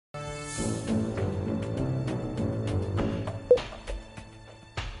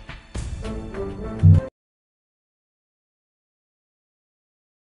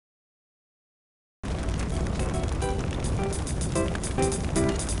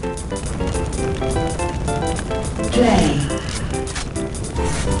Play.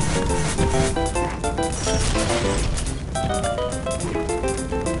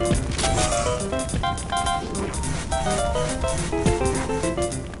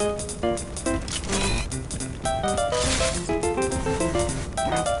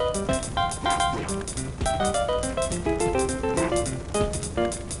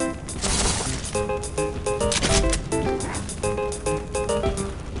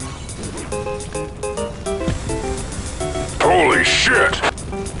 Holy shit!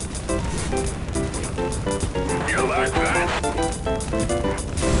 You like that?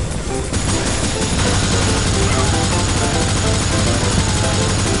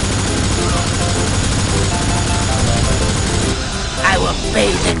 I will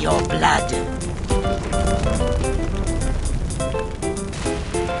bathe in your blood.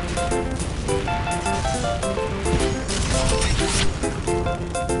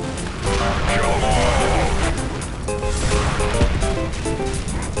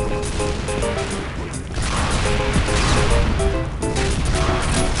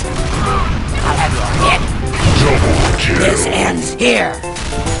 I'll have your head. Double kill. This ends here.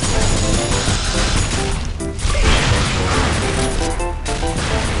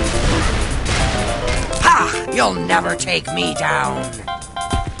 Ha! You'll never take me down.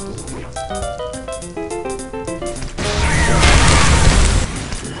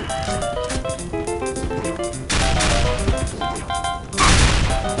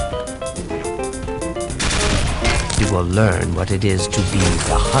 You will learn what it is to be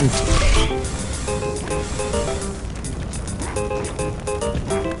the hunted.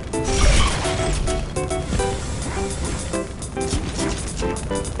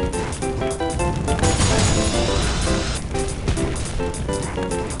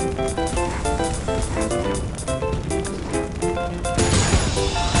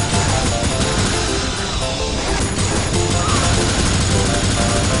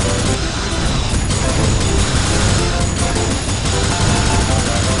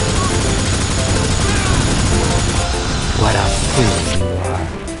 What a fool you are.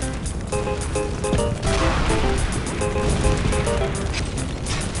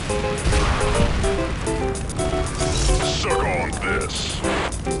 Suck on this.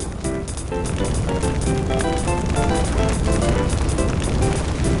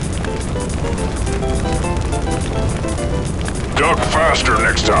 Duck faster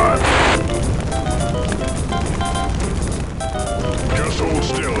next time. Just hold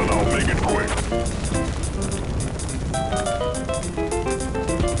still and I'll make it quick.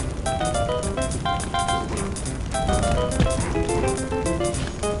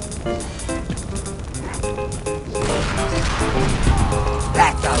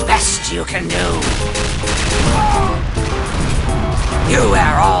 That's the best you can do. You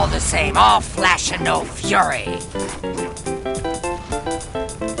are all the same, all flash and no fury.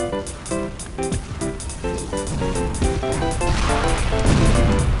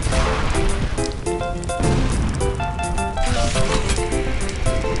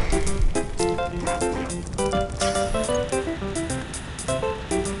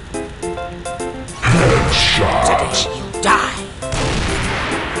 Today you die.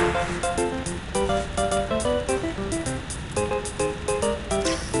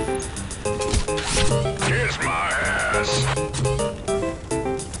 Kiss my ass.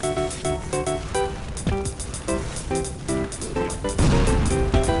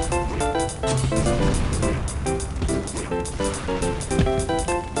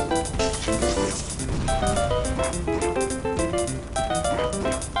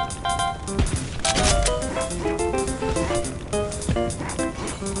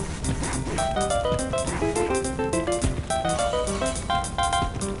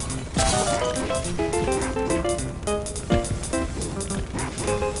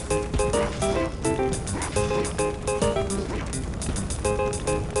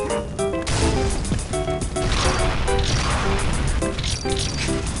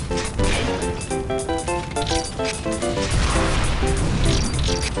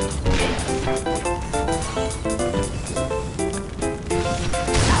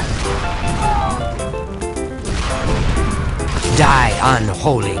 Die,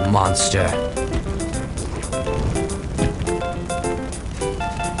 unholy monster.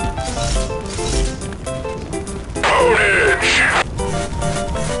 Ownage!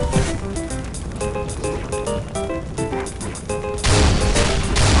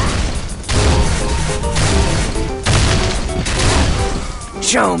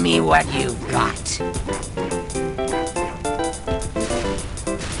 Show me what you've got.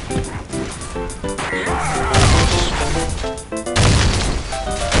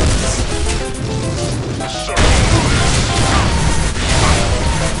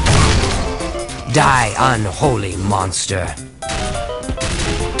 Die, unholy monster.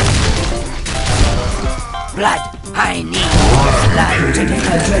 Blood! I need more blood today.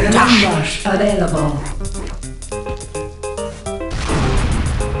 Adrenaline rush available.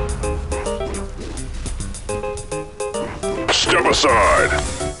 Step aside.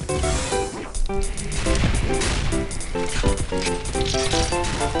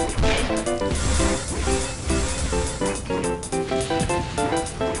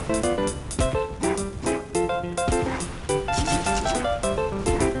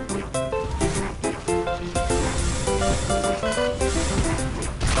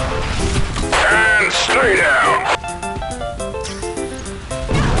 And stay down.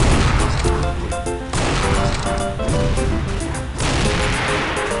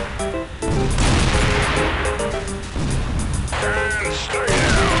 And stay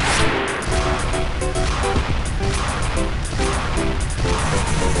down.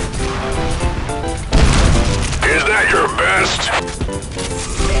 Is that your best?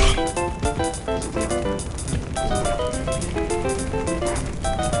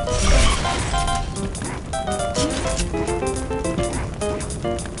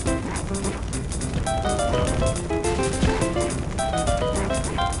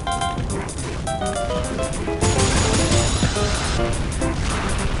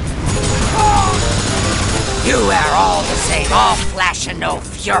 You are all the same, all flash and no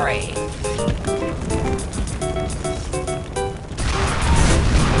fury.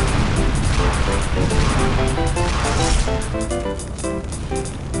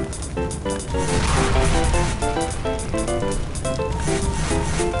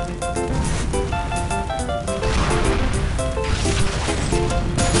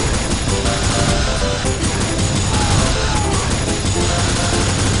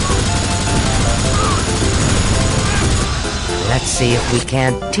 Let's see if we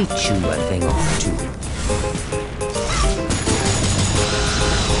can't teach you a thing or two.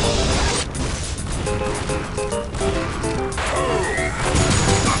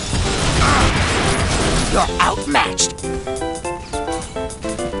 You're outmatched.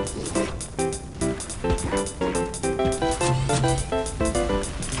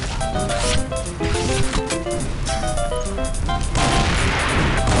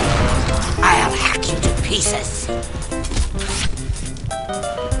 I'll hack you to pieces.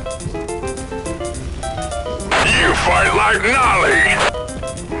 You fight like Nolly!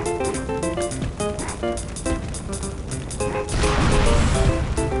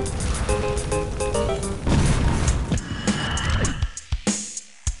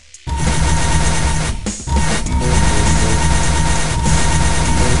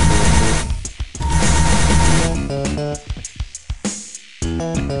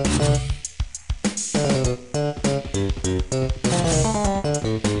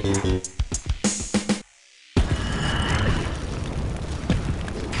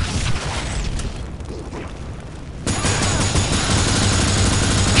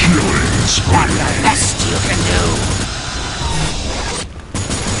 What the best you can do.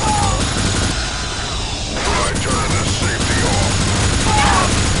 I turn the safety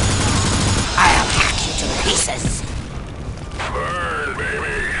off. I'll hack you to pieces. Burn,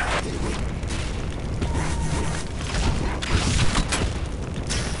 baby.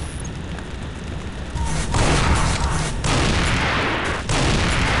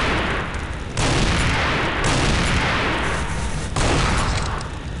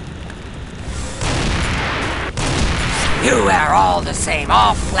 You are all the same,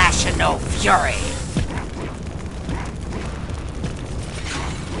 all flash and no fury.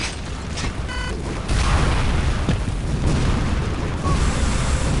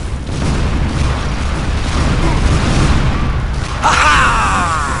 Aha!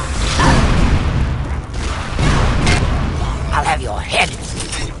 I'll have your head.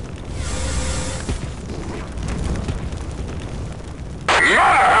 My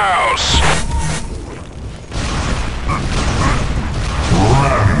house!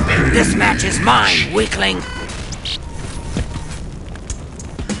 This match is mine, weakling.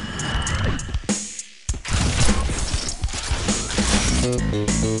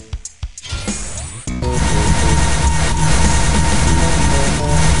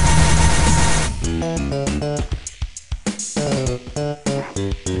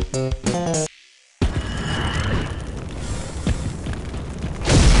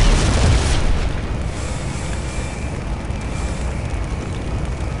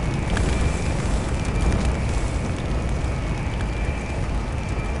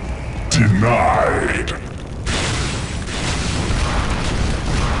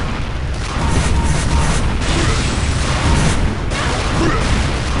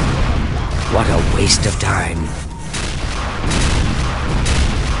 waste of time.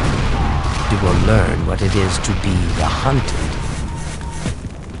 You will learn what it is to be the hunted.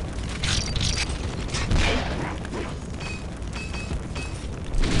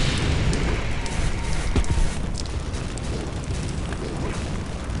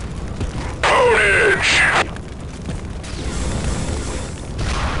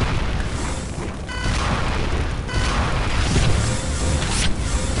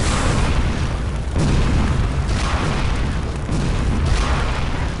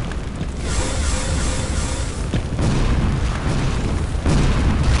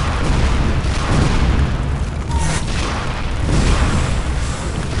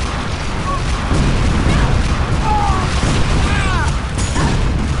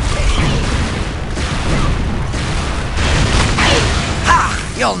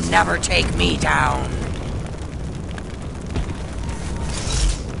 You'll never take me down.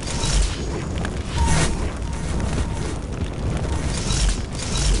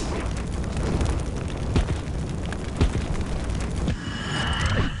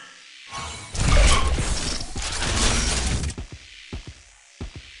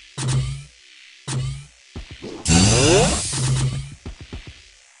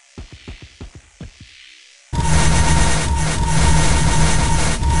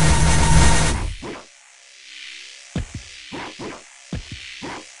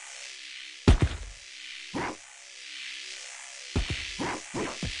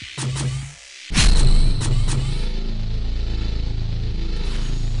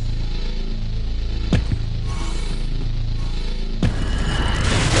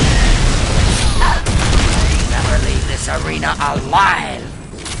 Arena alive!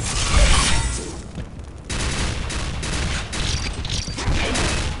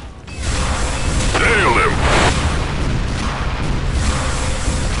 Nail him!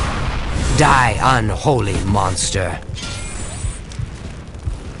 Die, unholy monster!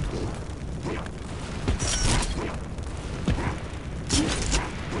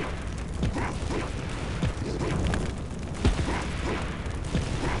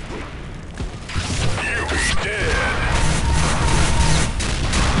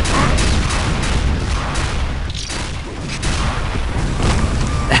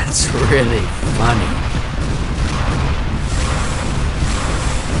 That's really funny.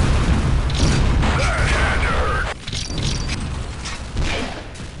 That had to hurt.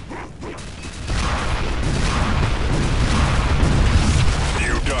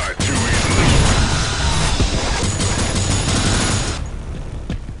 You died too easily.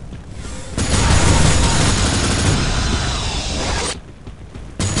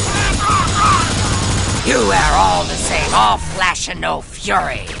 You are all the same, all flash and no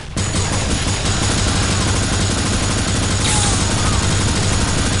fury.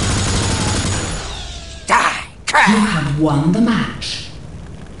 Die, You have won the match.